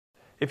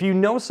If you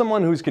know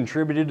someone who's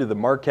contributed to the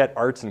Marquette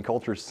arts and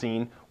culture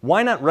scene,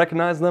 why not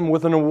recognize them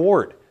with an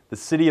award? The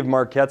City of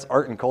Marquette's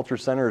Art and Culture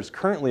Center is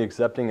currently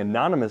accepting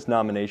anonymous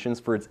nominations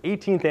for its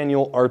 18th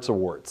Annual Arts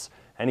Awards.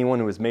 Anyone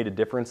who has made a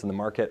difference in the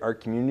Marquette art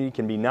community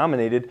can be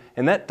nominated,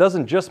 and that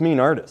doesn't just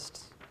mean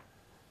artists.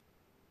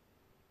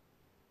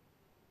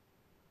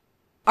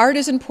 Art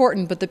is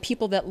important, but the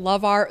people that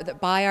love art,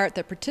 that buy art,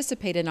 that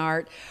participate in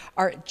art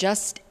are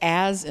just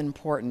as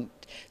important.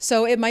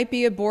 So it might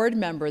be a board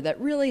member that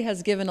really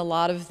has given a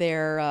lot of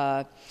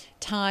their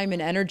time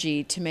and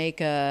energy to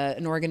make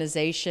an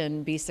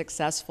organization be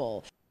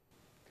successful.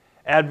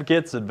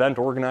 Advocates, event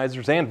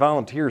organizers, and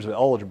volunteers are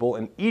eligible,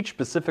 and each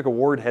specific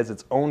award has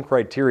its own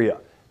criteria.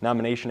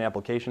 Nomination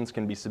applications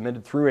can be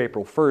submitted through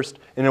April 1st.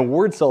 An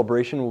award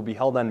celebration will be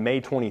held on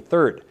May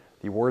 23rd.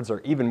 The awards are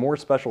even more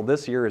special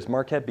this year as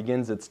Marquette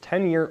begins its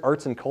 10-year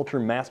Arts and Culture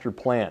Master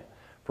Plan.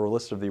 For a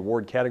list of the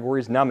award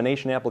categories,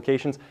 nomination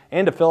applications,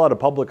 and to fill out a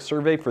public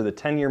survey for the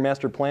 10-year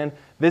Master Plan,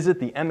 visit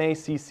the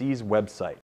MACC's website.